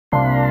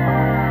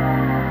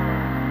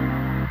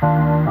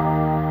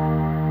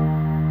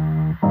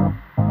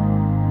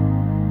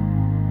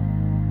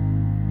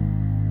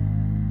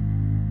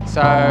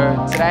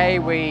So today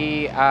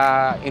we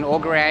are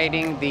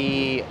inaugurating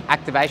the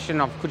activation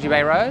of Coogee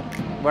Bay Road.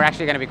 We're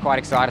actually going to be quite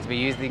excited to be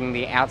using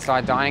the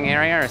outside dining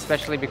area,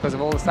 especially because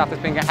of all the stuff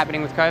that's been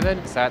happening with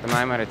COVID. So at the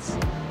moment it's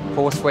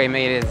 4 square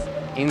metres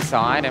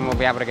inside and we'll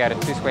be able to go to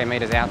 2 square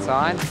metres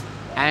outside.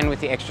 And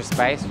with the extra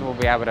space we'll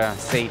be able to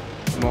seat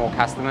more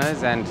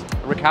customers and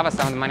recover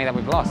some of the money that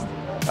we've lost.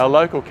 Our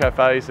local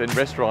cafes and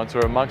restaurants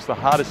are amongst the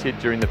hardest hit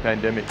during the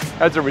pandemic.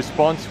 As a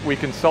response, we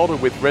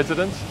consulted with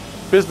residents,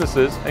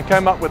 businesses and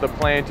came up with a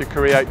plan to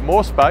create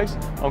more space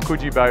on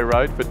Coogee Bay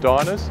Road for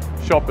diners,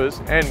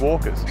 shoppers and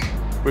walkers.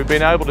 We've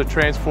been able to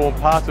transform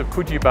parts of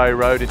Coogee Bay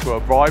Road into a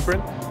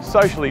vibrant,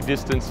 socially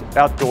distanced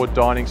outdoor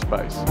dining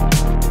space.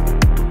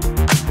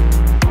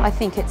 I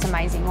think it's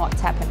amazing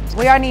what's happened.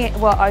 We only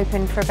were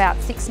open for about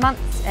 6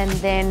 months and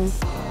then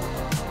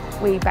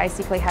we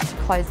basically had to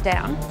close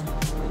down.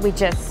 We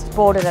just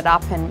boarded it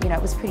up and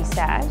it was pretty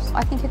sad.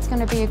 I think it's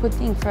going to be a good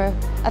thing for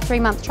a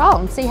 3-month trial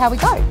and see how we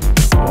go.